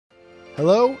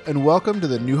Hello and welcome to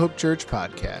the New Hope Church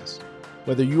podcast.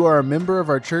 Whether you are a member of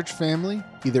our church family,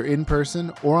 either in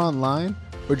person or online,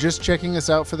 or just checking us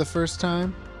out for the first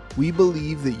time, we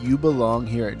believe that you belong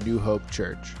here at New Hope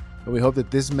Church, and we hope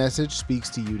that this message speaks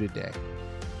to you today.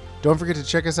 Don't forget to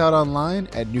check us out online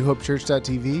at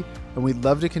newhopechurch.tv, and we'd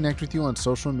love to connect with you on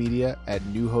social media at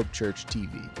New Hope Church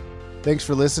TV. Thanks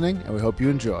for listening, and we hope you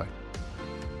enjoy.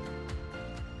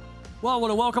 Well, I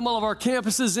want to welcome all of our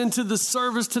campuses into the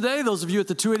service today. Those of you at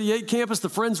the 288 campus, the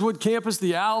Friendswood campus,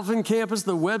 the Alvin campus,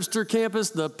 the Webster campus,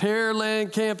 the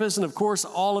Pearland campus, and of course,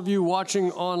 all of you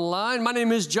watching online. My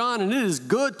name is John, and it is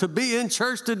good to be in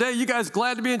church today. You guys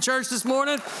glad to be in church this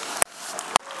morning?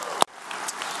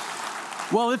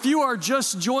 Well, if you are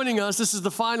just joining us, this is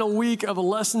the final week of a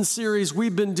lesson series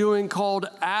we've been doing called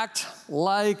Act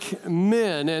Like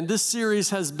Men. And this series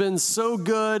has been so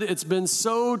good, it's been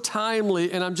so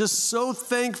timely, and I'm just so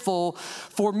thankful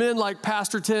for men like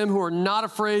Pastor Tim who are not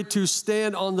afraid to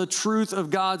stand on the truth of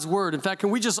God's word. In fact, can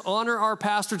we just honor our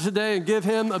pastor today and give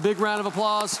him a big round of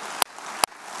applause?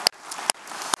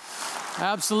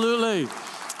 Absolutely.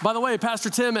 By the way,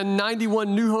 Pastor Tim and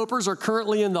 91 New Hopers are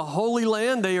currently in the Holy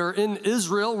Land. They are in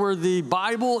Israel where the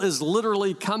Bible is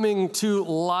literally coming to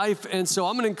life. And so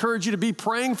I'm going to encourage you to be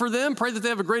praying for them. Pray that they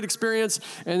have a great experience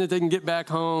and that they can get back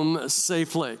home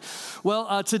safely.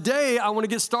 Well, today I want to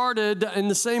get started in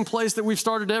the same place that we've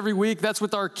started every week. That's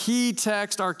with our key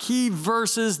text, our key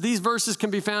verses. These verses can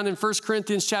be found in 1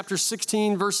 Corinthians chapter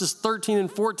 16, verses 13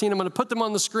 and 14. I'm going to put them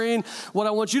on the screen. What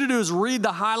I want you to do is read the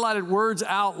highlighted words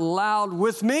out loud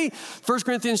with me. 1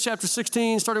 Corinthians chapter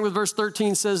 16, starting with verse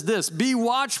 13, says this: "Be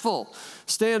watchful,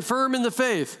 stand firm in the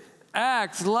faith,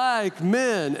 act like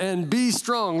men, and be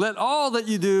strong. Let all that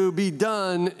you do be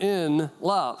done in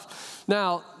love."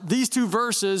 Now, these two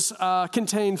verses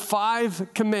contain 5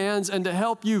 commands, and to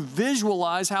help you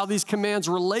visualize how these commands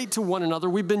relate to one another,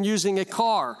 we've been using a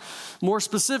car. More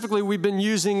specifically, we've been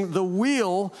using the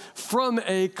wheel from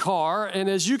a car, and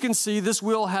as you can see, this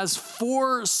wheel has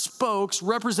 4 spokes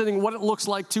representing what it looks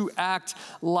like to act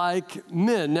like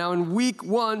men. Now, in week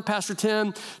 1, Pastor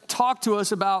Tim talked to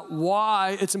us about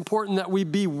why it's important that we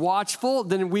be watchful.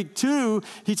 Then in week 2,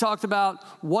 he talked about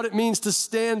what it means to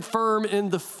stand firm in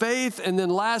the faith, and then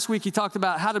last week, he talked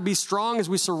about how to be strong as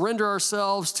we surrender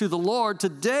ourselves to the Lord.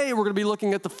 Today, we're going to be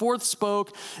looking at the 4th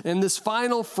spoke and this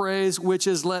final phrase, which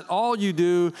is, let all you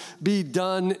do be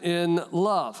done in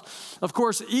love. Of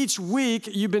course, each week,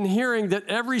 you've been hearing that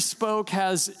every spoke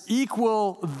has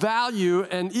equal value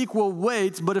and equal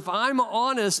weight. But if I'm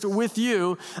honest with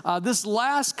you, this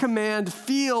last command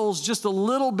feels just a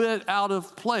little bit out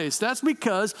of place. That's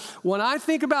because when I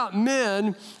think about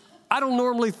men, I don't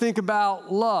normally think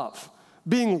about love.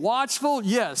 Being watchful,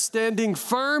 yes. Standing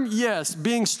firm, yes.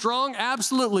 Being strong,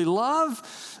 absolutely. Love,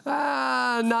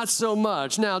 not so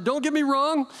much. Now, don't get me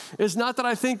wrong. It's not that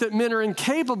I think that men are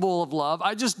incapable of love.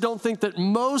 I just don't think that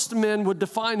most men would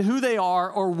define who they are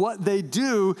or what they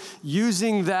do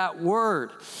using that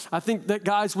word. I think that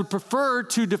guys would prefer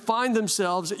to define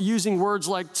themselves using words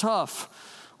like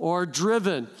tough or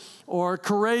driven or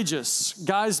courageous.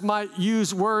 Guys might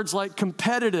use words like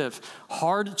competitive,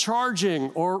 hard charging,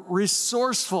 or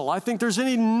resourceful. I think there's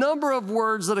any number of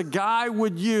words that a guy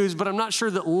would use, but I'm not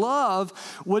sure that love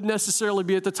would necessarily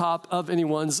be at the top of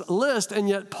anyone's list. And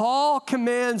yet Paul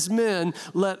commands men,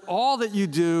 let all that you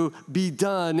do be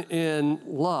done in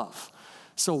love.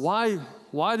 So why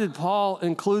did Paul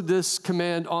include this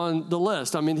command on the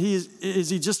list? I mean, is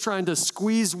he just trying to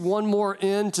squeeze one more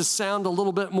in to sound a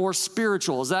little bit more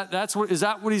spiritual? Is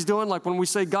that what he's doing? Like when we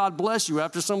say God bless you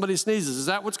after somebody sneezes, is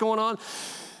that what's going on?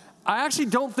 I actually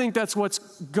don't think that's what's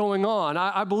going on.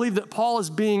 I believe that Paul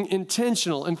is being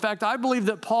intentional. In fact, I believe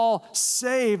that Paul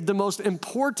saved the most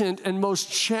important and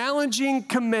most challenging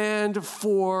command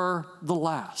for the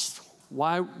last.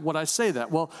 Why would I say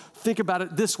that? Well, think about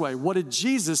it this way. What did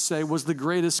Jesus say was the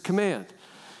greatest command?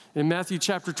 In Matthew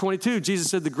chapter 22, Jesus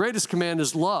said the greatest command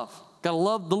is love. Got to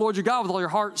love the Lord your God with all your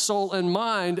heart, soul, and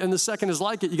mind. And the second is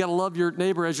like it. You got to love your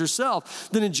neighbor as yourself.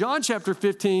 Then in John chapter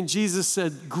 15, Jesus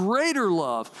said, greater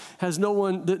love has no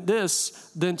one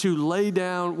than to lay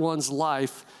down one's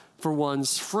life for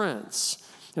one's friends.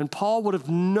 And Paul would have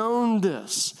known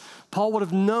this. Paul would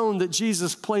have known that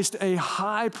Jesus placed a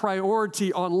high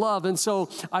priority on love. And so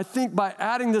I think by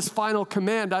adding this final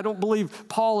command, I don't believe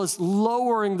Paul is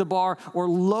lowering the bar or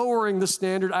lowering the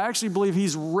standard. I actually believe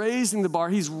he's raising the bar.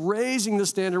 He's raising the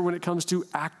standard when it comes to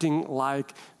acting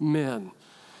like men.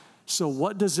 So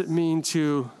what does it mean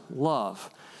to love?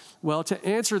 Well, to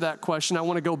answer that question, I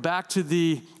want to go back to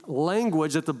the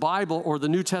language that the Bible or the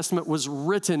New Testament was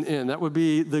written in. That would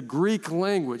be the Greek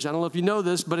language. I don't know if you know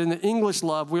this, but in the English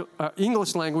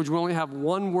language, we only have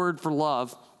one word for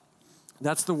love.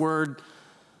 That's the word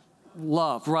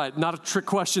love. Right, not a trick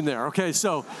question there. Okay,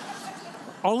 so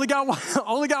only got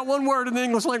one word in the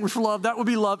English language for love. That would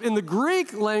be love. In the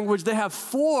Greek language, they have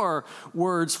 4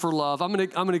 words for love. I'm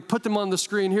gonna put them on the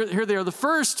screen. Here they are. The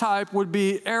first type would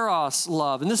be eros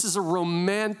love, and this is a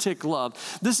romantic love.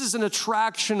 This is an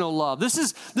attractional love. This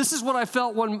is what I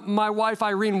felt when my wife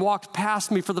Irene walked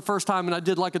past me for the first time, and I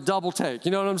did like a double take.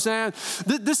 You know what I'm saying?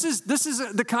 This is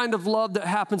the kind of love that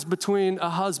happens between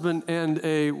a husband and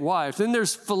a wife. Then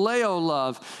there's phileo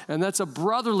love, and that's a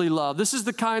brotherly love. This is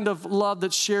the kind of love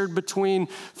that shared between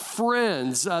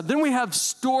friends. Then we have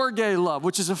storge love,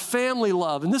 which is a family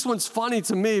love. And this one's funny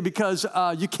to me because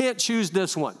you can't choose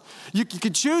this one. You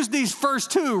can choose these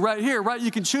first 2 right here, right?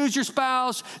 You can choose your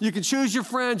spouse. You can choose your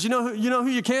friends. You know who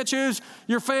you can't choose?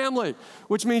 Your family,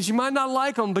 which means you might not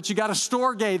like them, but you got to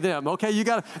storge them, okay? You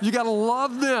got to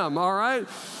love them, all right?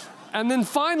 And then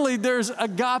finally, there's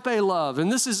agape love,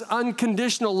 and this is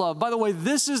unconditional love. By the way,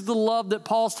 this is the love that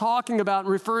Paul's talking about and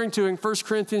referring to in 1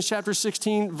 Corinthians chapter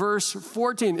 16, verse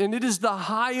 14. And it is the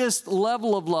highest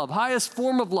level of love, highest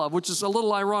form of love, which is a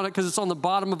little ironic because it's on the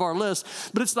bottom of our list.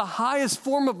 But it's the highest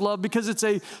form of love because it's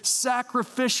a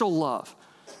sacrificial love.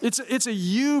 It's a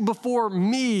you before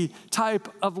me type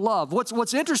of love.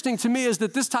 What's interesting to me is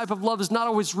that this type of love is not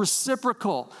always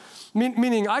reciprocal.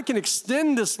 Meaning I can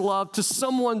extend this love to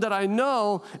someone that I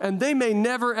know, and they may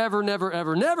never,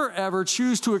 ever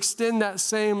choose to extend that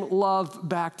same love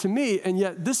back to me. And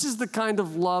yet this is the kind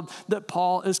of love that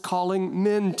Paul is calling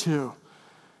men to.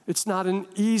 It's not an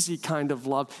easy kind of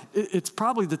love. It's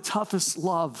probably the toughest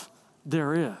love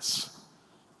there is.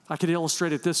 I could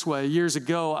illustrate it this way. Years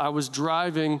ago, I was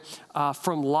driving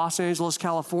from Los Angeles,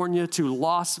 California to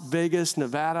Las Vegas,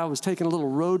 Nevada. I was taking a little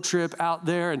road trip out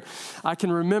there, and I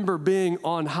can remember being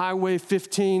on Highway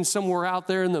 15 somewhere out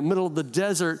there in the middle of the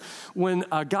desert when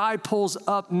a guy pulls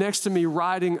up next to me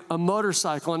riding a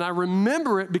motorcycle, and I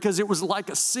remember it because it was like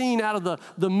a scene out of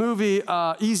the movie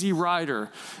Easy Rider.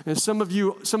 And some of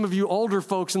you older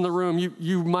folks in the room,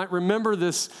 you might remember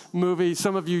this movie.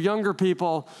 Some of you younger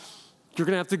people, you're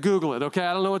going to have to Google it, okay?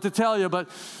 I don't know what to tell you, but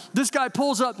this guy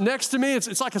pulls up next to me.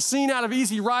 It's like a scene out of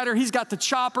Easy Rider. He's got the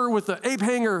chopper with the ape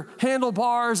hanger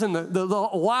handlebars and the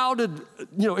lauded,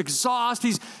 exhaust.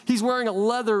 He's wearing a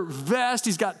leather vest.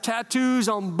 He's got tattoos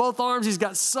on both arms. He's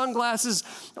got sunglasses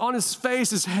on his face.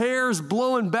 His hair's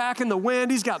blowing back in the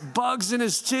wind. He's got bugs in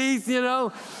his teeth,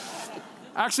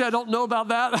 Actually, I don't know about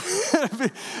that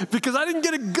because I didn't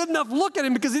get a good enough look at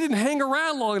him because he didn't hang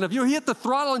around long enough. He hit the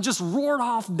throttle and just roared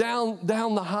off down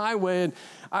the highway. And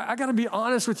I got to be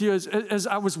honest with you, as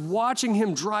I was watching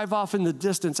him drive off in the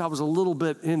distance, I was a little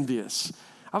bit envious.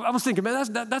 I was thinking,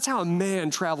 man, that's how a man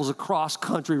travels across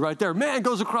country right there. Man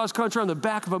goes across country on the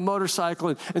back of a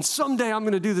motorcycle, and someday I'm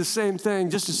going to do the same thing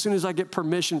just as soon as I get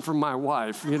permission from my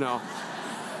wife,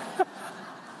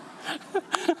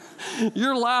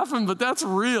 You're laughing, but that's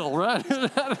real, right?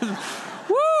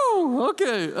 Woo!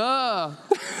 Okay.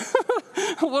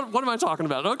 What am I talking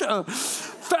about? Okay.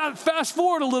 Fast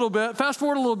forward a little bit. Fast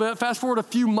forward a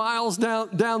few miles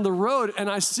down the road, and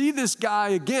I see this guy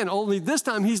again, only this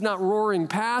time he's not roaring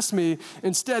past me.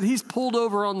 Instead, he's pulled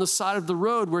over on the side of the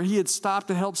road where he had stopped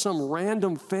to help some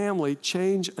random family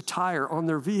change a tire on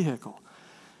their vehicle.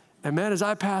 And man, as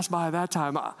I passed by that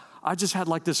time, I just had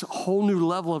like this whole new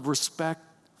level of respect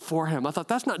for him. I thought,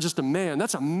 that's not just a man,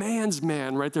 that's a man's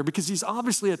man right there, because he's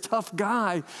obviously a tough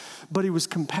guy, but he was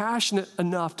compassionate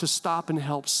enough to stop and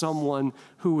help someone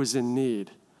who was in need.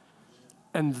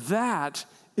 And that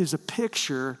is a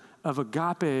picture of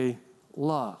agape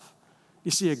love. You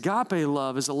see, agape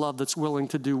love is a love that's willing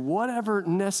to do whatever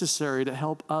necessary to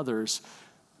help others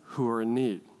who are in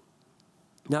need.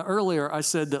 Now, earlier I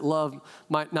said that love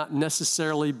might not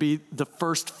necessarily be the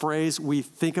first phrase we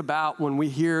think about when we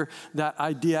hear that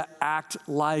idea, act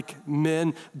like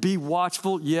men. Be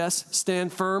watchful, yes,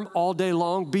 stand firm all day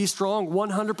long, be strong,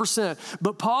 100%.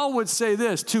 But Paul would say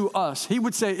this to us. He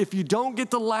would say, if you don't get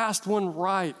the last one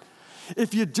right,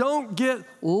 if you don't get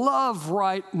love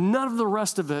right, none of the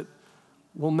rest of it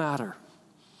will matter.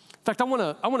 In fact, I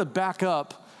want to back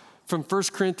up from 1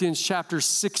 Corinthians chapter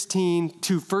 16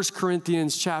 to 1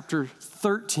 Corinthians chapter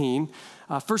 13.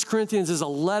 1 Corinthians is a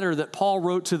letter that Paul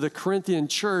wrote to the Corinthian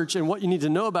church, and what you need to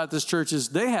know about this church is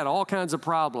they had all kinds of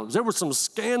problems. There were some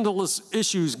scandalous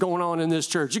issues going on in this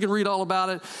church. You can read all about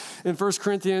it in 1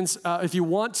 Corinthians if you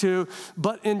want to,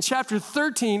 but in chapter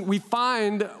 13, we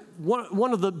find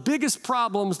one of the biggest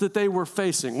problems that they were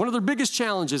facing, one of their biggest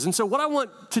challenges. And so what I want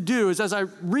to do is, as I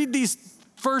read these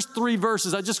first 3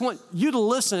 verses, I just want you to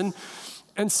listen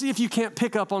and see if you can't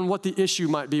pick up on what the issue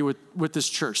might be with this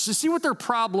church. To see what their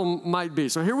problem might be.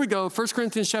 So here we go, 1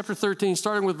 Corinthians chapter 13,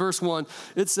 starting with verse 1.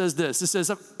 It says this. It says,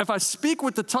 if I speak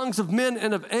with the tongues of men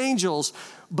and of angels,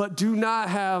 but do not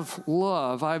have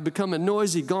love, I have become a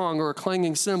noisy gong or a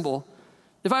clanging cymbal.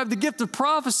 If I have the gift of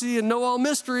prophecy and know all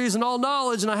mysteries and all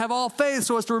knowledge, and I have all faith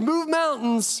so as to remove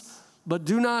mountains, but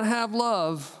do not have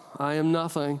love, I am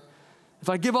nothing. If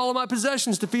I give all of my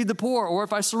possessions to feed the poor, or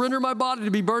if I surrender my body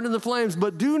to be burned in the flames,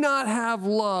 but do not have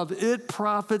love, it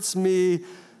profits me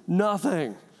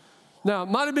nothing. Now, it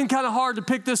might have been kind of hard to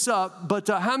pick this up, but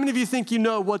how many of you think you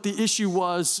know what the issue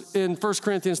was in 1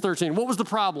 Corinthians 13? What was the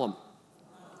problem?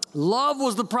 Love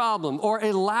was the problem, or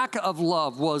a lack of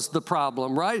love was the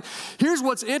problem, right? Here's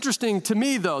what's interesting to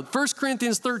me, though. 1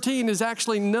 Corinthians 13 is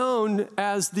actually known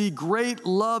as the great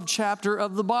love chapter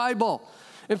of the Bible.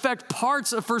 In fact,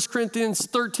 parts of 1 Corinthians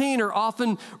 13 are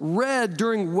often read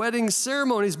during wedding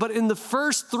ceremonies, but in the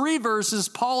first 3 verses,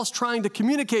 Paul is trying to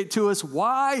communicate to us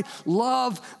why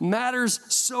love matters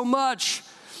so much.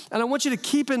 And I want you to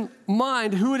keep in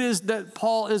mind who it is that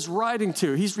Paul is writing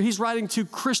to. He's writing to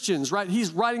Christians, right?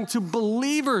 He's writing to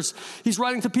believers. He's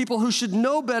writing to people who should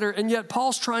know better, and yet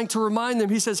Paul's trying to remind them.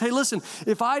 He says, hey, listen,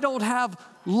 if I don't have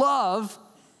love,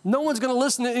 no one's going to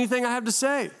listen to anything I have to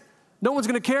say. No one's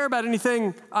going to care about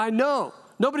anything I know.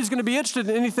 Nobody's going to be interested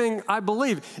in anything I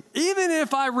believe. Even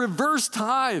if I reverse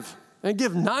tithe and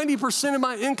give 90% of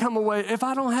my income away, if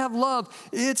I don't have love,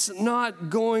 it's not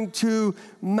going to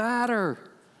matter.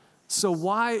 So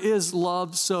why is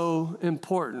love so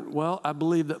important? Well, I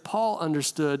believe that Paul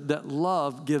understood that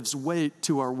love gives weight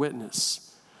to our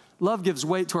witness. Love gives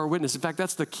weight to our witness. In fact,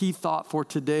 that's the key thought for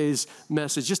today's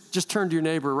message. Just turn to your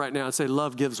neighbor right now and say,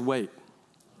 love gives weight.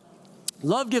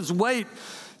 Love gives weight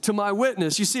to my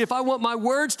witness. You see, if I want my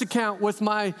words to count with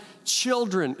my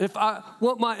children, if I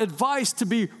want my advice to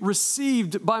be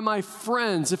received by my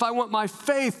friends, if I want my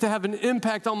faith to have an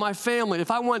impact on my family, if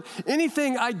I want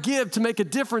anything I give to make a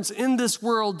difference in this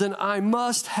world, then I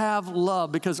must have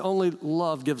love, because only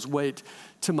love gives weight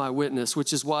to my witness,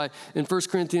 which is why in 1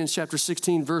 Corinthians chapter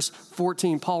 16, verse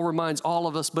 14, Paul reminds all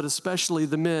of us, but especially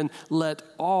the men, let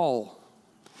all,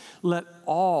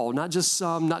 not just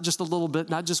some, not just a little bit,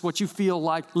 not just what you feel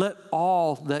like, let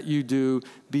all that you do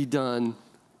be done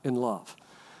in love.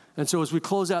 And so as we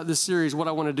close out this series, what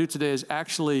I want to do today is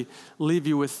actually leave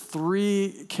you with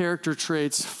 3 character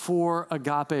traits for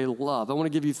agape love. I want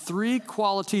to give you 3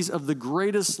 qualities of the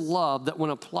greatest love that when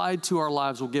applied to our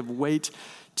lives will give weight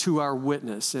to our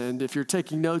witness. And if you're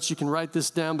taking notes, you can write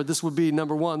this down, but this would be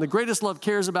number 1. The greatest love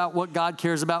cares about what God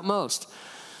cares about most.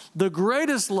 The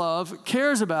greatest love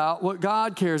cares about what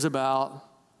God cares about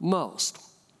most.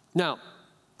 Now,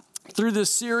 through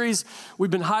this series,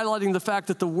 we've been highlighting the fact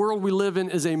that the world we live in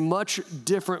is a much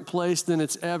different place than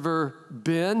it's ever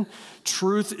been.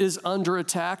 Truth is under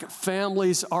attack.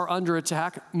 Families are under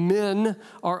attack. Men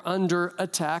are under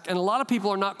attack. And a lot of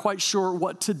people are not quite sure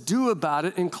what to do about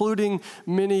it, including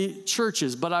many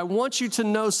churches. But I want you to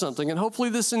know something, and hopefully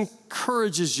this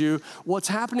encourages you. What's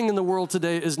happening in the world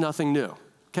today is nothing new.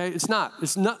 Okay, it's not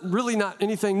really not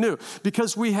anything new,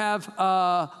 because we have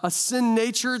a sin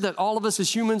nature that all of us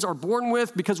as humans are born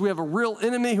with, because we have a real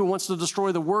enemy who wants to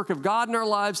destroy the work of God in our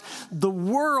lives. The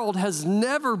world has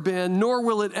never been, nor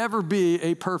will it ever be,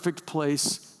 a perfect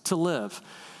place to live.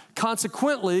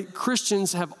 Consequently,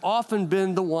 Christians have often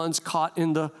been the ones caught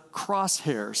in the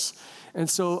crosshairs. And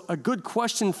so a good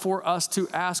question for us to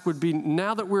ask would be,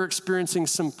 now that we're experiencing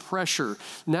some pressure,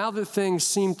 now that things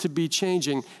seem to be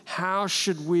changing, how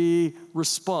should we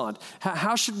respond?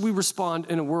 How should we respond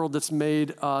in a world that's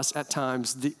made us at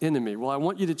times the enemy? Well, I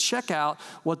want you to check out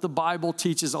what the Bible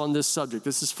teaches on this subject.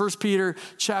 This is 1 Peter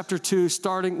chapter 2,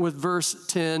 starting with verse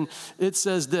 10. It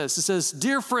says this. It says,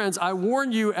 "Dear friends, I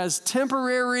warn you as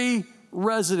temporary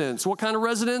residents." What kind of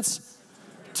residents?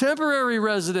 Temporary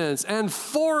residents and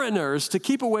foreigners, to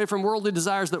keep away from worldly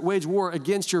desires that wage war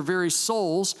against your very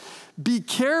souls. Be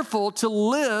careful to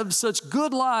live such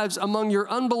good lives among your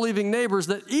unbelieving neighbors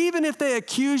that even if they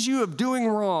accuse you of doing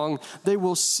wrong, they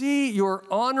will see your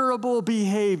honorable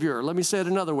behavior. Let me say it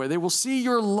another way. They will see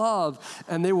your love,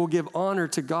 and they will give honor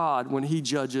to God when He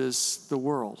judges the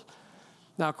world.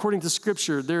 Now, according to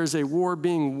Scripture, there is a war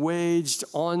being waged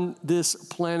on this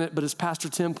planet, but as Pastor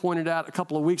Tim pointed out a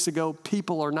couple of weeks ago,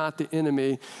 people are not the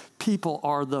enemy. People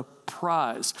are the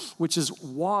prize, which is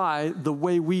why the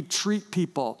way we treat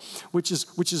people, which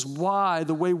is why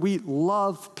the way we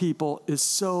love people is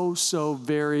so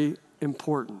very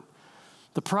important.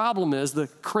 The problem is, the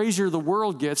crazier the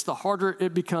world gets, the harder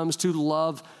it becomes to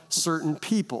love certain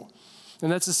people.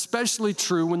 And that's especially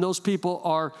true when those people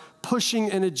are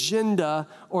pushing an agenda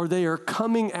or they are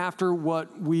coming after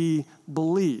what we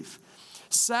believe.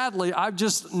 Sadly, I've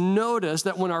just noticed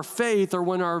that when our faith or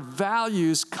when our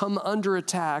values come under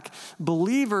attack,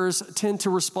 believers tend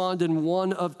to respond in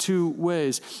one of two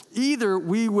ways. Either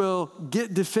we will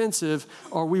get defensive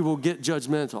or we will get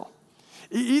judgmental.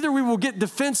 Either we will get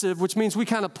defensive, which means we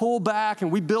kind of pull back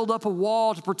and we build up a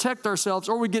wall to protect ourselves,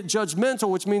 or we get judgmental,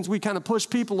 which means we kind of push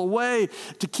people away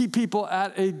to keep people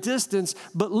at a distance.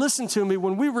 But listen to me,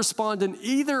 when we respond in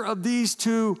either of these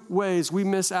two ways, we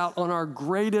miss out on our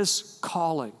greatest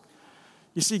calling.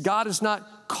 You see, God has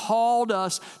not called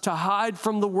us to hide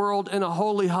from the world in a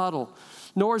holy huddle,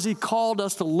 nor has he called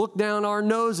us to look down our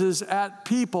noses at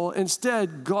people.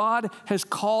 Instead, God has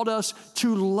called us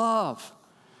to love.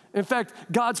 In fact,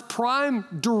 God's prime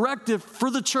directive for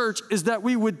the church is that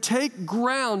we would take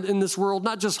ground in this world,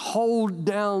 not just hold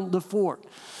down the fort.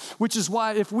 Which is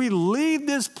why if we leave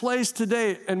this place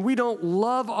today and we don't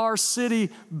love our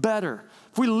city better,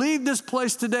 if we leave this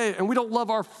place today and we don't love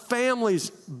our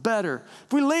families better,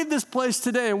 if we leave this place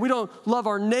today and we don't love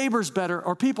our neighbors better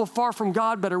or people far from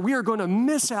God better, we are going to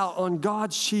miss out on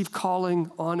God's chief calling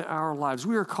on our lives.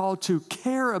 We are called to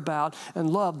care about and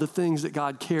love the things that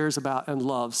God cares about and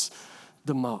loves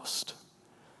the most.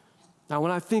 Now,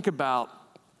 when I think about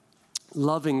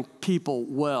loving people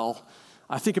well,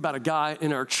 I think about a guy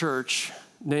in our church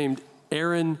named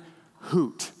Aaron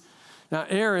Hoot. Now,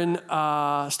 Aaron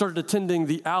started attending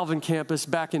the Alvin campus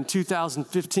back in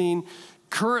 2015.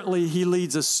 Currently, he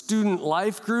leads a student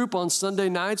life group on Sunday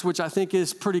nights, which I think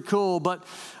is pretty cool. But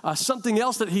something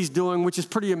else that he's doing, which is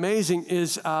pretty amazing,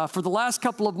 is for the last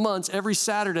couple of months, every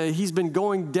Saturday, he's been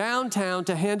going downtown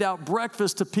to hand out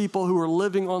breakfast to people who are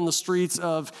living on the streets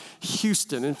of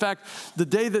Houston. In fact, the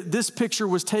day that this picture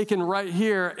was taken right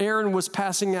here, Aaron was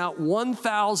passing out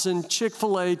 1,000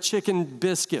 Chick-fil-A chicken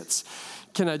biscuits.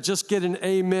 Can I just get an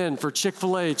amen for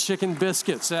Chick-fil-A chicken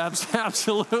biscuits?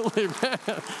 Absolutely,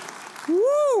 man.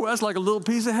 Woo, that's like a little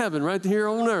piece of heaven right here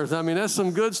on earth. I mean, that's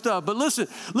some good stuff. But listen,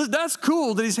 that's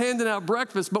cool that he's handing out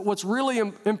breakfast. But what's really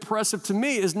impressive to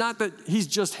me is not that he's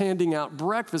just handing out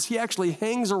breakfast. He actually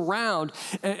hangs around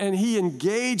and he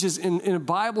engages in a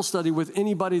Bible study with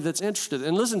anybody that's interested.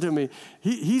 And listen to me,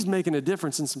 he's making a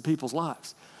difference in some people's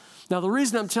lives. Now, the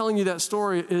reason I'm telling you that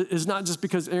story is not just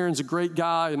because Aaron's a great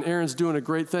guy and Aaron's doing a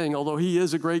great thing, although he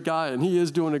is a great guy and he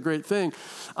is doing a great thing.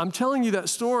 I'm telling you that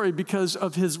story because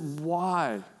of his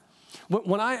why.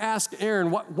 When I asked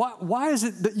Aaron, why is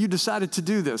it that you decided to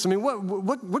do this? I mean,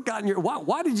 what got in your,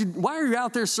 why are you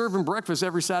out there serving breakfast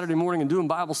every Saturday morning and doing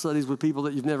Bible studies with people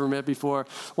that you've never met before?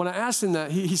 When I asked him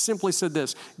that, he simply said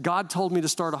this: God told me to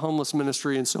start a homeless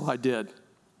ministry, and so I did.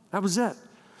 That was it.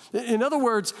 In other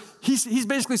words, he's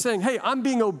basically saying, hey, I'm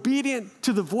being obedient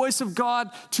to the voice of God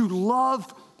to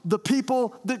love the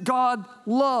people that God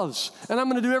loves. And I'm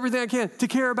going to do everything I can to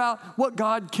care about what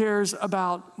God cares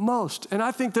about most. And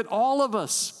I think that all of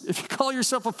us, if you call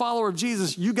yourself a follower of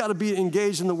Jesus, you got to be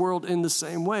engaged in the world in the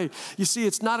same way. You see,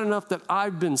 it's not enough that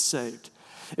I've been saved.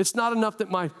 It's not enough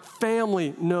that my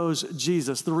family knows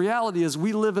Jesus. The reality is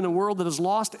we live in a world that is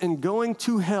lost and going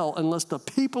to hell unless the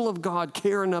people of God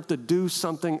care enough to do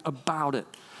something about it.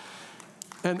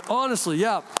 And honestly,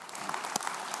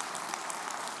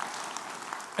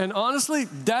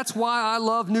 that's why I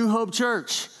love New Hope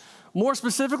Church. More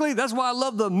specifically, that's why I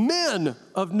love the men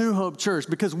of New Hope Church,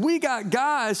 because we got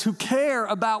guys who care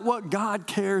about what God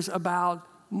cares about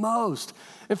most.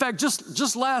 In fact,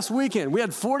 just last weekend, we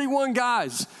had 41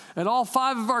 guys at all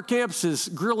 5 of our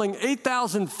campuses grilling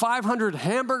 8,500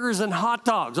 hamburgers and hot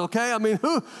dogs, okay? I mean,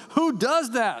 who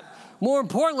does that? More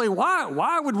importantly,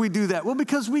 why would we do that? Well,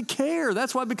 because we care.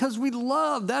 That's why, because we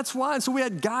love. That's why. And so we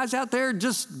had guys out there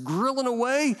just grilling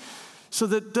away so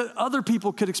that other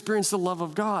people could experience the love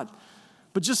of God.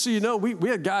 But just so you know, we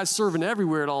had guys serving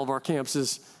everywhere at all of our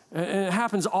campuses. And it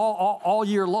happens all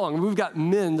year long. We've got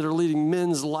men that are leading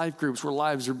men's life groups where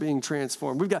lives are being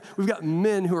transformed. We've got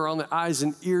men who are on the eyes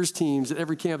and ears teams at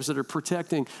every campus that are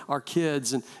protecting our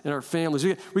kids and our families.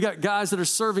 We got guys that are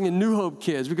serving in New Hope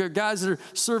kids. We've got guys that are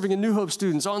serving in New Hope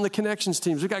students on the connections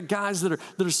teams. We've got guys that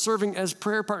are serving as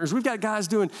prayer partners. We've got guys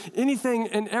doing anything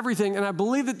and everything. And I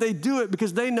believe that they do it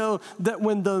because they know that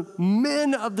when the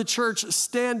men of the church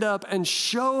stand up and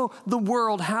show the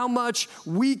world how much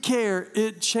we care,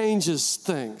 it changes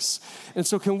things. And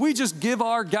so can we just give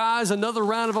our guys another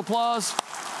round of applause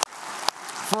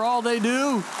for all they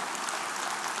do?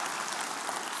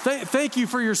 Thank you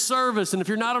for your service. And if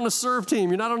you're not on a serve team,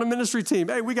 you're not on a ministry team,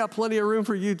 hey, we got plenty of room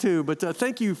for you too. But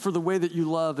thank you for the way that you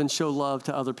love and show love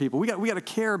to other people. We got to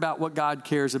care about what God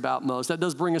cares about most. That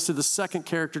does bring us to the second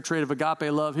character trait of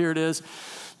agape love. Here it is.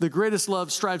 The greatest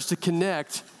love strives to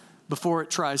connect before it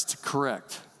tries to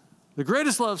correct. The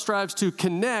greatest love strives to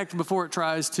connect before it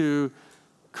tries to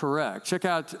correct. Check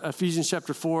out Ephesians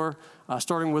chapter 4,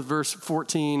 starting with verse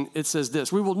 14. It says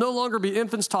this: "We will no longer be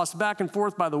infants tossed back and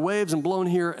forth by the waves and blown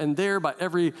here and there by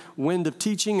every wind of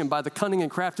teaching and by the cunning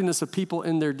and craftiness of people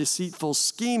in their deceitful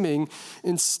scheming.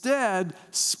 Instead,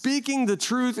 speaking the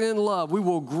truth in love, we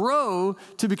will grow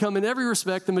to become in every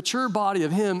respect the mature body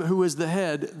of Him who is the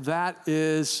head, that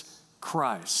is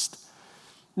Christ."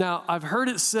 Now, I've heard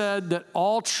it said that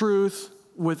all truth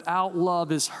without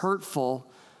love is hurtful,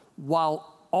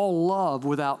 while all love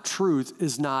without truth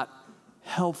is not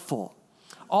helpful.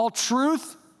 All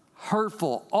truth,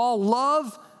 hurtful. All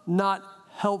love, not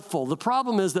helpful. The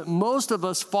problem is that most of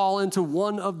us fall into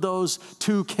one of those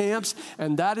two camps,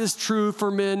 and that is true for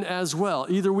men as well.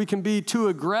 Either we can be too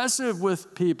aggressive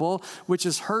with people, which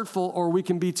is hurtful, or we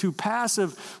can be too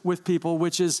passive with people,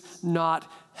 which is not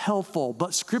helpful.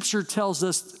 But Scripture tells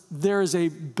us there is a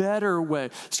better way.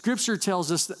 Scripture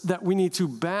tells us that we need to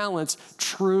balance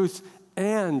truth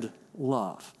and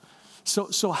love.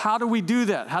 So how do we do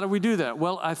that? How do we do that?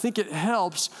 Well, I think it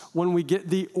helps when we get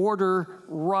the order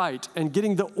right. And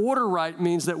getting the order right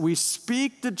means that we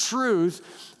speak the truth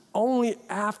only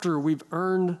after we've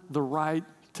earned the right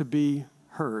to be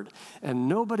heard. And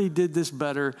nobody did this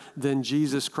better than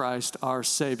Jesus Christ, our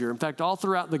Savior. In fact, all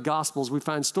throughout the Gospels, we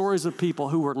find stories of people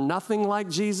who were nothing like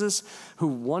Jesus, who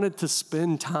wanted to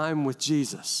spend time with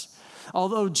Jesus.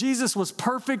 Although Jesus was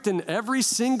perfect in every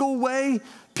single way,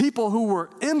 people who were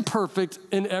imperfect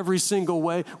in every single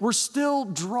way were still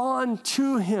drawn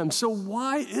to Him. So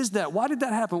why is that? Why did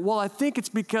that happen? Well, I think it's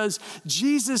because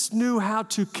Jesus knew how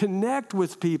to connect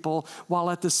with people while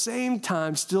at the same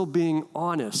time still being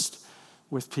honest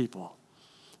with people.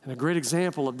 And a great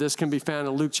example of this can be found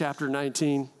in Luke chapter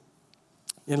 19.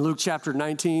 In Luke chapter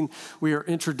 19, we are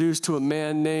introduced to a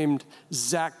man named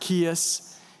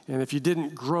Zacchaeus. And if you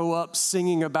didn't grow up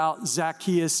singing about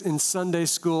Zacchaeus in Sunday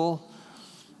school,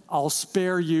 I'll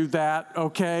spare you that,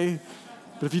 okay?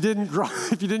 But if you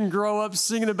didn't grow up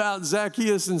singing about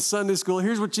Zacchaeus in Sunday school,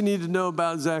 here's what you need to know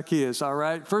about Zacchaeus, all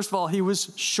right? First of all, he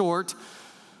was short,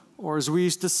 or as we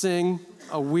used to sing,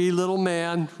 a wee little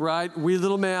man, right? Wee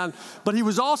little man. But he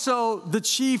was also the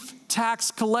chief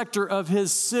tax collector of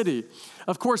his city.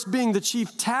 Of course, being the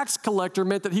chief tax collector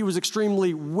meant that he was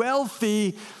extremely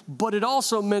wealthy, but it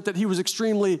also meant that he was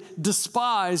extremely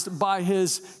despised by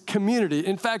his community.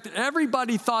 In fact,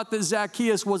 everybody thought that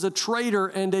Zacchaeus was a traitor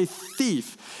and a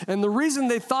thief. And the reason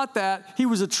they thought that he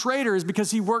was a traitor is because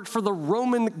he worked for the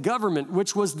Roman government,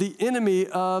 which was the enemy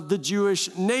of the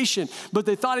Jewish nation. But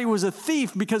they thought he was a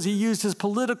thief because he used his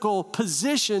political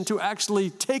position to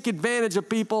actually take advantage of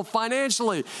people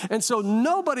financially. And so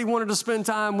nobody wanted to spend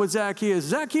time with Zacchaeus.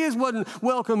 Zacchaeus wasn't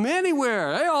welcome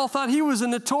anywhere. They all thought he was a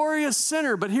notorious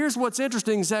sinner. But here's what's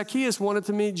interesting. Zacchaeus wanted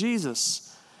to meet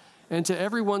Jesus. And to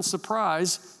everyone's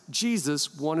surprise,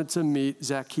 Jesus wanted to meet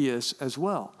Zacchaeus as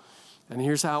well. And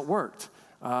here's how it worked.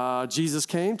 Jesus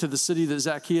came to the city that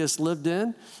Zacchaeus lived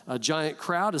in. A giant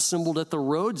crowd assembled at the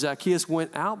road. Zacchaeus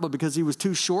went out, but because he was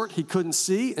too short, he couldn't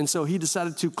see. And so he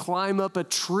decided to climb up a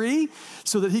tree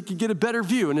so that he could get a better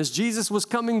view. And as Jesus was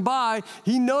coming by,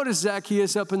 he noticed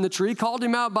Zacchaeus up in the tree, called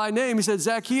him out by name. He said,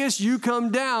 "Zacchaeus, you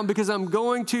come down because I'm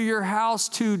going to your house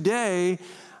today.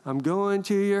 I'm going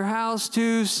to your house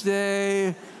to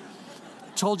stay."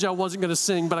 Told you I wasn't going to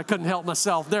sing, but I couldn't help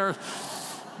myself. There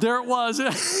it was.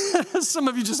 Some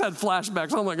of you just had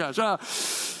flashbacks. Oh my gosh.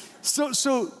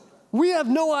 So we have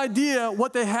no idea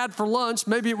what they had for lunch.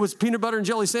 Maybe it was peanut butter and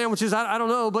jelly sandwiches. I don't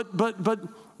know. But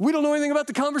we don't know anything about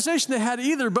the conversation they had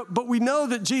either. But we know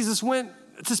that Jesus went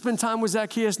to spend time with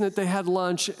Zacchaeus and that they had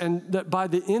lunch, and that by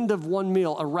the end of one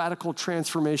meal, a radical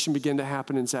transformation began to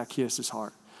happen in Zacchaeus'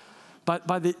 heart.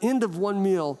 By the end of one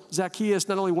meal, Zacchaeus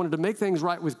not only wanted to make things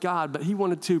right with God, but he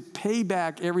wanted to pay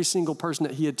back every single person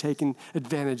that he had taken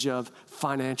advantage of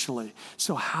financially.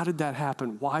 So how did that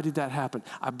happen? Why did that happen?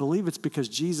 I believe it's because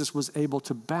Jesus was able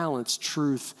to balance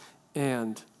truth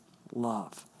and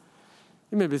love.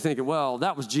 You may be thinking, well,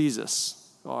 that was Jesus.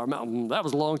 Or that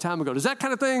was a long time ago. Does that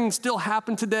kind of thing still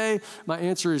happen today? My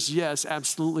answer is yes,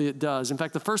 absolutely it does. In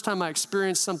fact, the first time I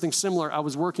experienced something similar, I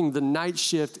was working the night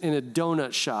shift in a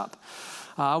donut shop.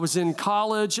 I was in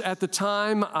college at the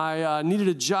time. I needed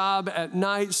a job at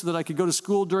night so that I could go to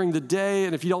school during the day.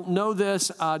 And if you don't know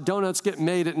this, donuts get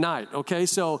made at night, okay?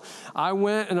 So I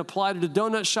went and applied at a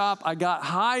donut shop. I got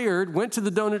hired, went to the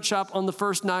donut shop on the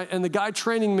first night, and the guy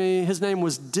training me, his name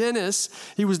was Dennis.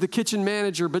 He was the kitchen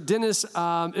manager. But Dennis,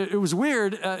 it was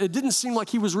weird. It didn't seem like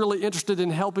he was really interested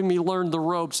in helping me learn the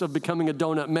ropes of becoming a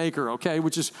donut maker, okay?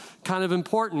 Which is kind of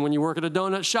important when you work at a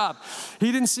donut shop.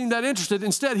 He didn't seem that interested.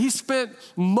 Instead, he spent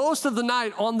most of the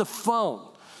night on the phone.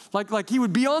 Like he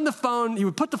would be on the phone, he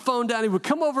would put the phone down, he would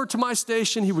come over to my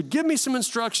station, he would give me some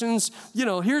instructions,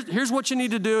 here's what you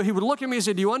need to do. He would look at me and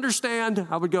say, do you understand?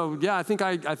 I would go, yeah, I think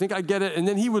I get it. And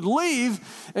then he would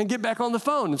leave and get back on the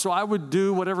phone. And so I would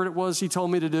do whatever it was he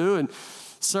told me to do. And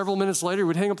several minutes later, he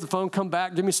would hang up the phone, come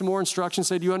back, give me some more instructions,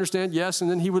 say, do you understand? Yes.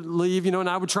 And then he would leave, and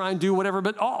I would try and do whatever.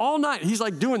 But all night, he's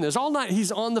like doing this. All night,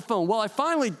 he's on the phone. Well, I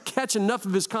finally catch enough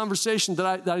of his conversation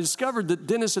that I discovered that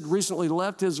Dennis had recently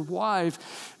left his wife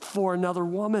for another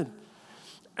woman.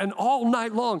 And all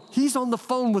night long, he's on the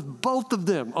phone with both of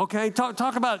them, okay?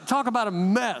 Talk about a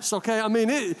mess, okay? I mean,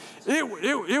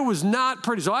 it was not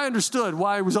pretty. So I understood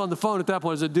why he was on the phone at that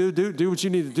point. I said, do what you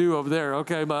need to do over there,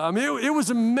 okay? But I mean, it was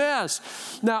a mess.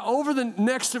 Now, over the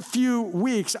next few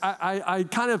weeks, I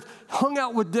kind of hung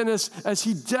out with Dennis as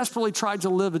he desperately tried to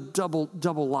live a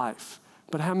double life.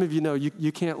 But how many of you know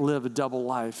you can't live a double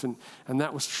life? And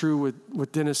that was true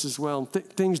with Dennis as well.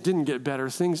 Things didn't get better.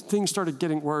 Things started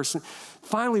getting worse. And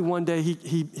finally, one day,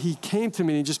 he came to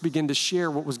me and he just began to share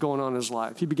what was going on in his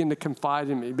life. He began to confide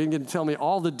in me. He began to tell me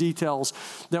all the details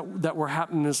that were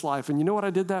happening in his life. And you know what I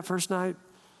did that first night?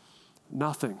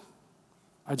 Nothing.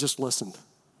 I just listened.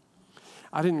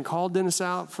 I didn't call Dennis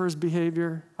out for his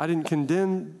behavior. I didn't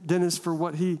condemn Dennis for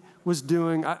what he was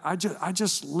doing. I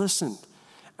just listened.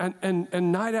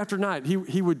 And night after night,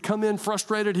 he would come in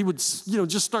frustrated. He would,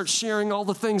 just start sharing all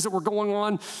the things that were going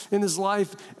on in his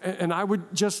life, and I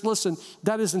would just listen.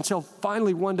 That is until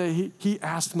finally one day he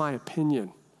asked my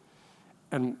opinion.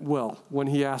 And well, when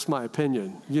he asked my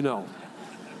opinion, your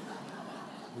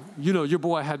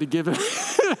boy had to give it.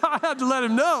 I had to let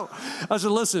him know. I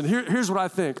said, listen, here's what I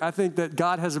think. I think that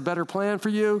God has a better plan for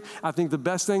you. I think the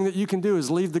best thing that you can do is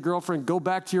leave the girlfriend, go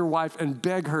back to your wife, and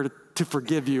beg her to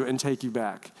forgive you and take you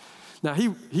back. Now, he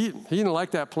didn't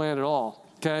like that plan at all,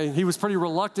 okay? He was pretty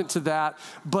reluctant to that,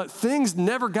 but things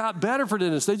never got better for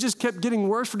Dennis. They just kept getting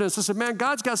worse for Dennis. I said, man,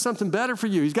 God's got something better for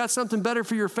you. He's got something better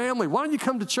for your family. Why don't you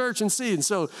come to church and see? And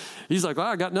so he's like, well,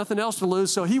 I got nothing else to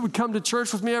lose. So he would come to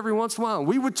church with me every once in a while, and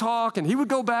we would talk, and he would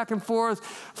go back and forth.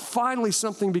 Finally,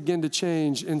 something began to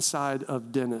change inside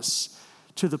of Dennis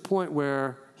to the point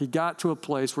where he got to a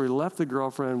place where he left the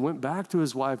girlfriend, went back to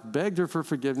his wife, begged her for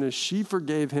forgiveness. She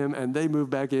forgave him, and they moved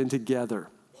back in together.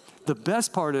 The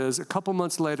best part is, a couple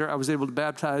months later, I was able to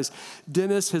baptize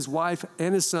Dennis, his wife,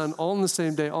 and his son all on the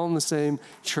same day, all in the same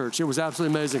church. It was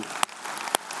absolutely amazing.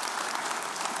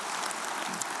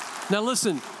 Now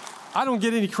listen, I don't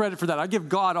get any credit for that. I give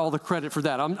God all the credit for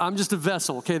that. I'm just a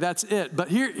vessel, okay? That's it. But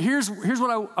here's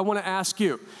what I want to ask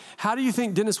you. How do you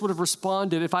think Dennis would have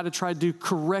responded if I'd have tried to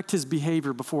correct his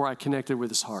behavior before I connected with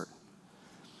his heart?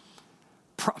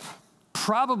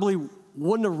 Probably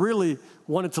wouldn't have really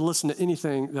wanted to listen to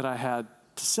anything that I had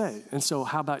to say. And so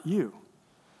how about you?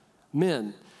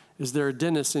 Men, is there a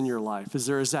Dennis in your life? Is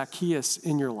there a Zacchaeus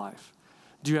in your life?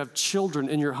 Do you have children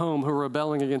in your home who are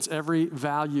rebelling against every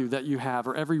value that you have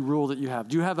or every rule that you have?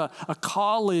 Do you have a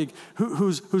colleague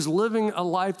who's living a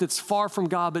life that's far from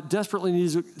God but desperately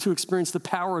needs to experience the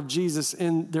power of Jesus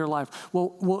in their life?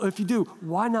 Well, if you do,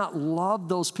 why not love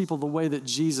those people the way that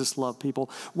Jesus loved people?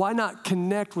 Why not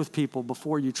connect with people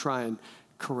before you try and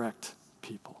correct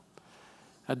people?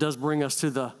 That does bring us to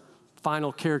the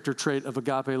final character trait of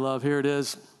agape love. Here it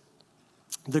is.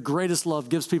 The greatest love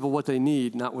gives people what they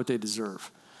need, not what they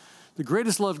deserve. The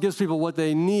greatest love gives people what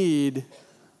they need,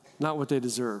 not what they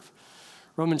deserve.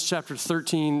 Romans chapter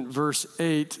 13, verse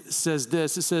 8 says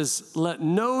this. It says, let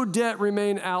no debt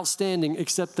remain outstanding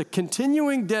except the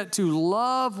continuing debt to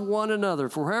love one another,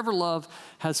 for whoever love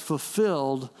has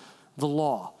fulfilled the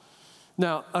law.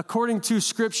 Now, according to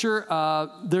Scripture,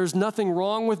 there's nothing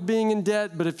wrong with being in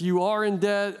debt, but if you are in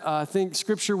debt, I think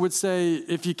Scripture would say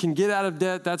if you can get out of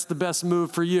debt, that's the best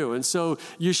move for you. And so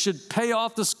you should pay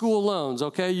off the school loans,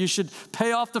 okay? You should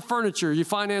pay off the furniture you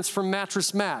finance from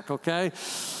Mattress Mac, okay?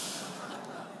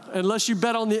 Unless you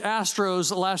bet on the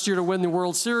Astros last year to win the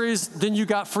World Series, then you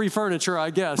got free furniture, I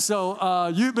guess. So,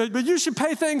 but you should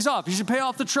pay things off. You should pay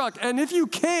off the truck. And if you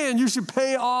can, you should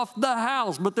pay off the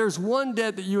house. But there's one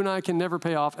debt that you and I can never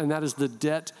pay off, and that is the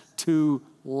debt to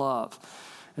love.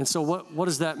 And so what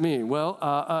does that mean? Well,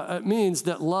 it means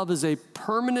that love is a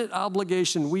permanent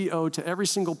obligation we owe to every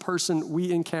single person we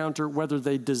encounter, whether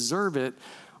they deserve it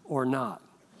or not.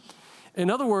 In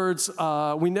other words,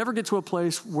 we never get to a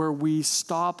place where we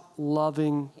stop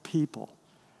loving people.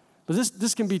 But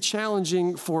this can be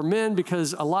challenging for men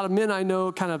because a lot of men I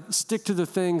know kind of stick to the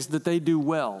things that they do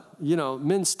well. You know,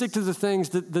 men stick to the things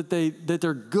that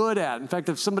they're good at. In fact,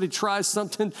 if somebody tries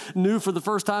something new for the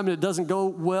first time and it doesn't go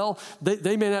well,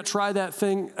 they may not try that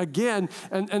thing again.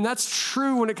 And that's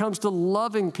true when it comes to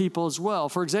loving people as well.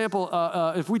 For example,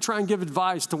 if we try and give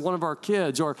advice to one of our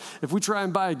kids, or if we try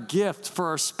and buy a gift for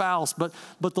our spouse, but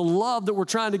the love that we're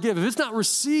trying to give, if it's not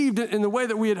received in the way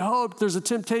that we had hoped, there's a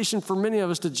temptation for many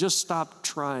of us to just stop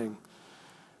trying.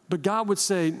 But God would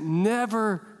say,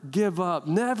 never give up,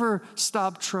 never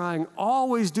stop trying.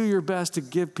 Always do your best to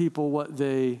give people what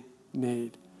they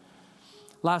need.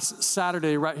 Last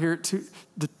Saturday, right here at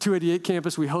the 288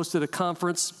 campus, we hosted a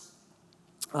conference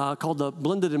called the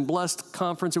Blended and Blessed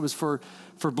Conference. It was for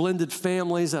blended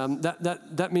families.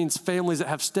 That means families that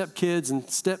have stepkids and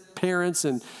step parents,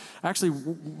 and actually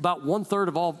about 1/3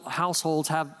 of all households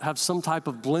have some type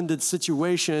of blended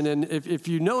situation. And if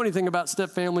you know anything about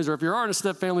step families, or if you are in a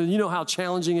step family, you know how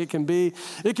challenging it can be.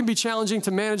 It can be challenging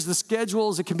to manage the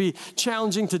schedules. It can be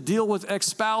challenging to deal with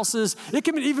ex-spouses. It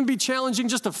can even be challenging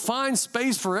just to find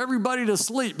space for everybody to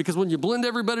sleep, because when you blend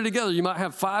everybody together, you might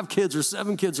have 5 kids or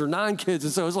 7 kids or 9 kids.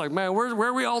 And so it's like, man, where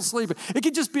are we all sleeping? It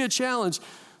can just be a challenge.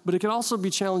 But it can also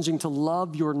be challenging to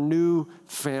love your new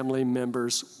family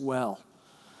members well.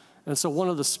 And so one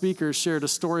of the speakers shared a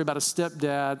story about a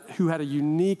stepdad who had a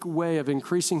unique way of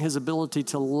increasing his ability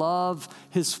to love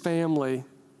his family,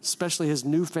 especially his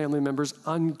new family members,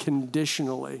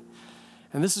 unconditionally.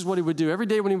 And this is what he would do. Every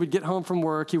day when he would get home from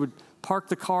work, he would park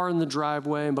the car in the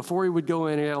driveway, and before he would go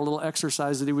in, he had a little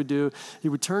exercise that he would do. He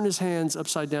would turn his hands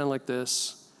upside down like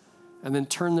this, and then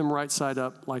turn them right side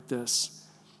up like this.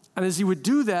 And as he would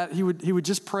do that, he would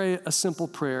just pray a simple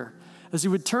prayer. As he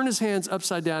would turn his hands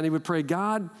upside down, he would pray,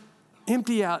 God,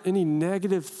 empty out any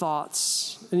negative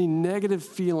thoughts, any negative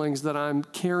feelings that I'm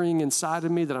carrying inside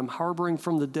of me, that I'm harboring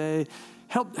from the day.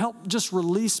 Help just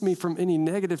release me from any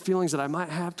negative feelings that I might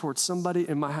have towards somebody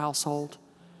in my household.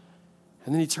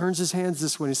 And then he turns his hands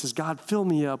this way and he says, God, fill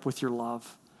me up with your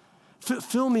love.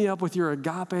 Fill me up with your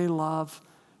agape love,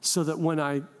 so that when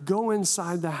I go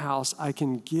inside the house, I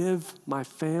can give my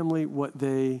family what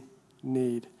they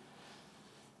need.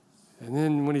 And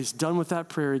then when he's done with that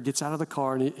prayer, he gets out of the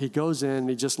car and he goes in and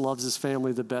he just loves his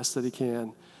family the best that he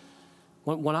can.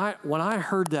 When I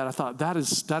heard that, I thought, that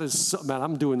is so, man,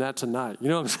 I'm doing that tonight. You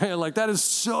know what I'm saying? Like, that is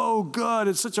so good.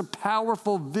 It's such a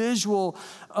powerful visual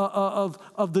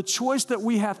of the choice that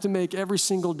we have to make every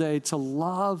single day to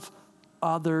love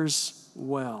others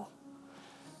well.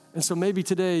 And so maybe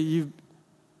today you've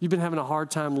been having a hard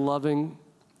time loving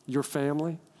your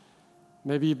family.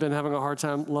 Maybe you've been having a hard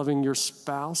time loving your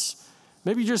spouse.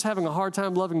 Maybe you're just having a hard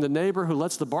time loving the neighbor who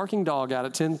lets the barking dog out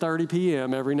at 10:30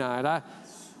 p.m. every night.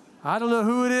 I don't know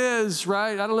who it is,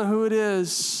 right? I don't know who it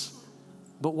is.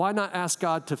 But why not ask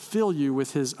God to fill you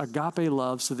with his agape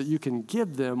love so that you can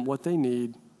give them what they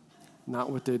need,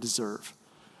 not what they deserve?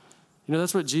 You know,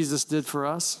 that's what Jesus did for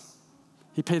us.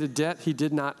 He paid a debt he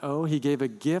did not owe. He gave a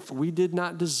gift we did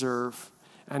not deserve.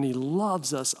 And he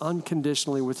loves us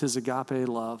unconditionally with his agape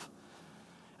love.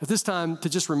 At this time, to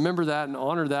just remember that and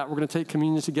honor that, we're going to take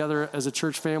communion together as a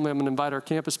church family. I'm going to invite our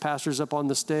campus pastors up on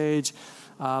the stage.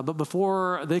 But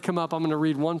before they come up, I'm going to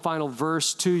read one final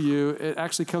verse to you. It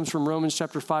actually comes from Romans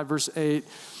chapter 5, verse 8.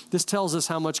 This tells us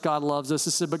how much God loves us.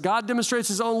 It said, but God demonstrates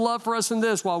his own love for us in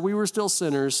this: while we were still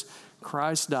sinners,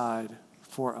 Christ died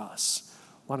for us.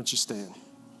 Why don't you stand?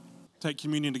 Take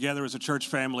communion together as a church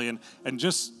family, and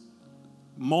just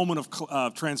moment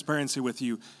of transparency with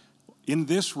you. In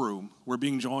this room, we're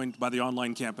being joined by the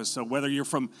online campus. So whether you're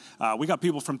from, we got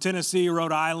people from Tennessee,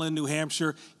 Rhode Island, New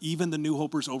Hampshire, even the New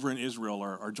Hopers over in Israel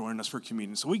are joining us for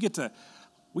communion. So we get to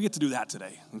do that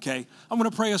today, okay? I'm going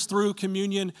to pray us through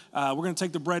communion. We're going to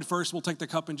take the bread first. We'll take the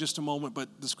cup in just a moment, but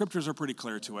the scriptures are pretty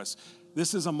clear to us.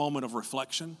 This is a moment of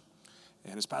reflection.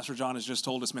 And as Pastor John has just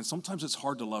told us, man, sometimes it's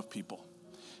hard to love people.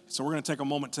 So we're going to take a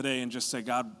moment today and just say,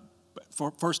 God,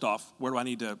 first off, where do I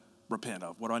need to repent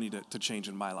of? What do I need to change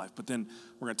in my life? But then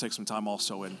we're going to take some time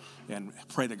also and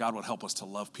pray that God would help us to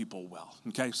love people well.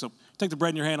 Okay, so take the bread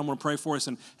in your hand. I'm going to pray for us.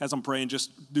 And as I'm praying,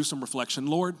 just do some reflection.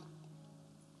 Lord,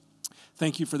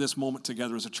 thank you for this moment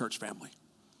together as a church family.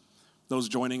 Those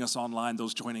joining us online,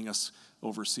 those joining us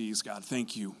overseas, God,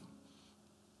 thank you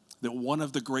that one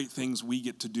of the great things we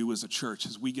get to do as a church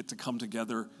is we get to come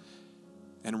together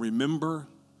and remember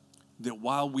that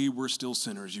while we were still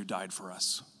sinners, you died for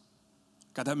us.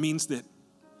 God, that means that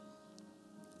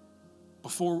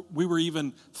before we were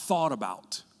even thought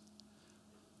about,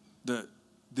 that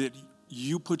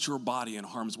you put your body in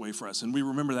harm's way for us. And we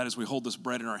remember that as we hold this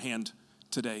bread in our hand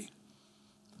today.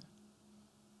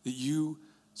 That you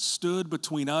stood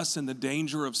between us and the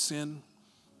danger of sin,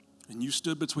 and you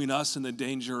stood between us and the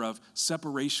danger of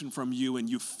separation from you, and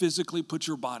you physically put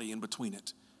your body in between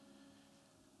it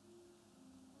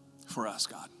for us,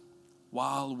 God,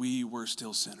 while we were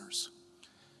still sinners.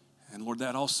 And Lord,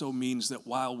 that also means that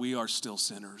while we are still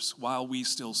sinners, while we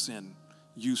still sin,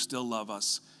 you still love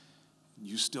us.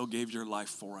 You still gave your life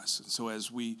for us. And so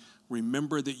as we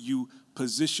remember that you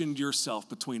positioned yourself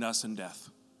between us and death,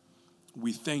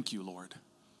 we thank you, Lord,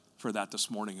 for that this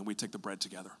morning, and we take the bread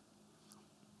together.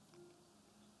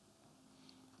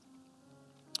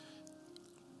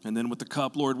 And then with the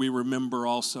cup, Lord, we remember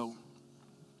also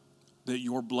that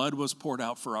your blood was poured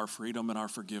out for our freedom and our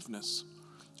forgiveness.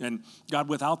 And God,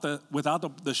 without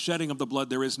the shedding of the blood,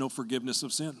 there is no forgiveness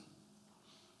of sin.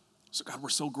 So God, we're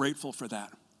so grateful for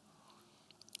that.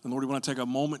 And Lord, we want to take a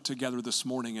moment together this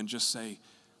morning and just say,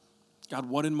 God,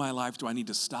 what in my life do I need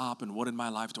to stop, and what in my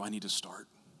life do I need to start?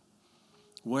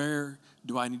 Where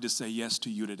do I need to say yes to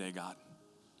you today, God?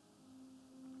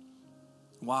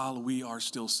 While we are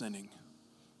still sinning,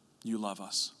 you love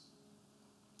us,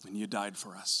 and you died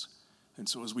for us. And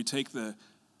so as we take the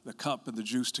cup and the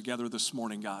juice together this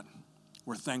morning, God,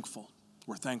 we're thankful.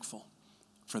 We're thankful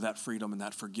for that freedom and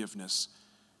that forgiveness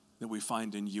that we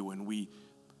find in you. And we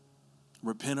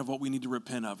repent of what we need to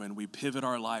repent of, and we pivot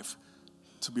our life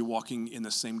to be walking in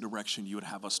the same direction you would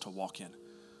have us to walk in.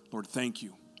 Lord, thank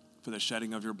you for the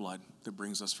shedding of your blood that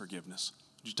brings us forgiveness.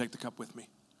 Would you take the cup with me?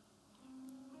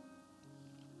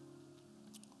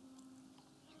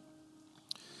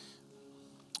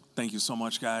 Thank you so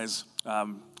much, guys.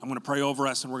 I'm going to pray over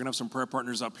us, and we're going to have some prayer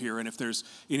partners up here. And if there's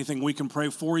anything we can pray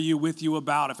for you, with you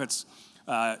about, if it's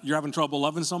you're having trouble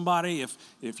loving somebody,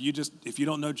 if you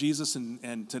don't know Jesus,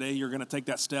 and today you're going to take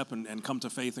that step and come to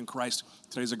faith in Christ,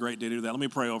 today's a great day to do that. Let me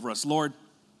pray over us. Lord,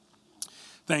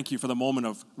 thank you for the moment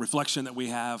of reflection that we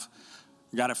have.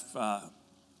 God,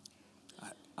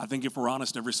 I think if we're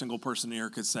honest, every single person here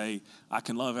could say, I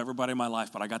can love everybody in my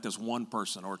life, but I got this one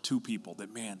person or two people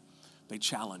that, man, they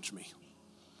challenge me,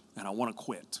 and I want to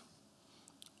quit.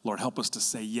 Lord, help us to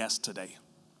say yes today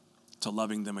to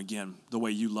loving them again the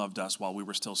way you loved us while we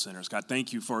were still sinners. God,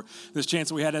 thank you for this chance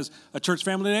that we had as a church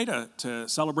family today to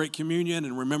celebrate communion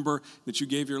and remember that you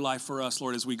gave your life for us.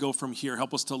 Lord, as we go from here,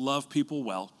 help us to love people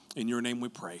well. In your name we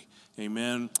pray.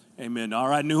 Amen. Amen. All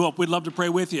right, New Hope, we'd love to pray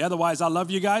with you. Otherwise, I love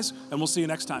you guys, and we'll see you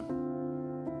next time.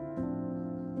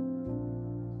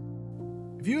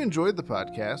 If you enjoyed the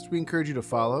podcast, we encourage you to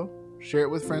follow, share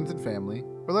it with friends and family,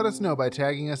 or let us know by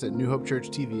tagging us at New Hope Church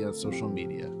TV on social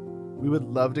media. We would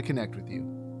love to connect with you.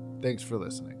 Thanks for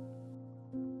listening.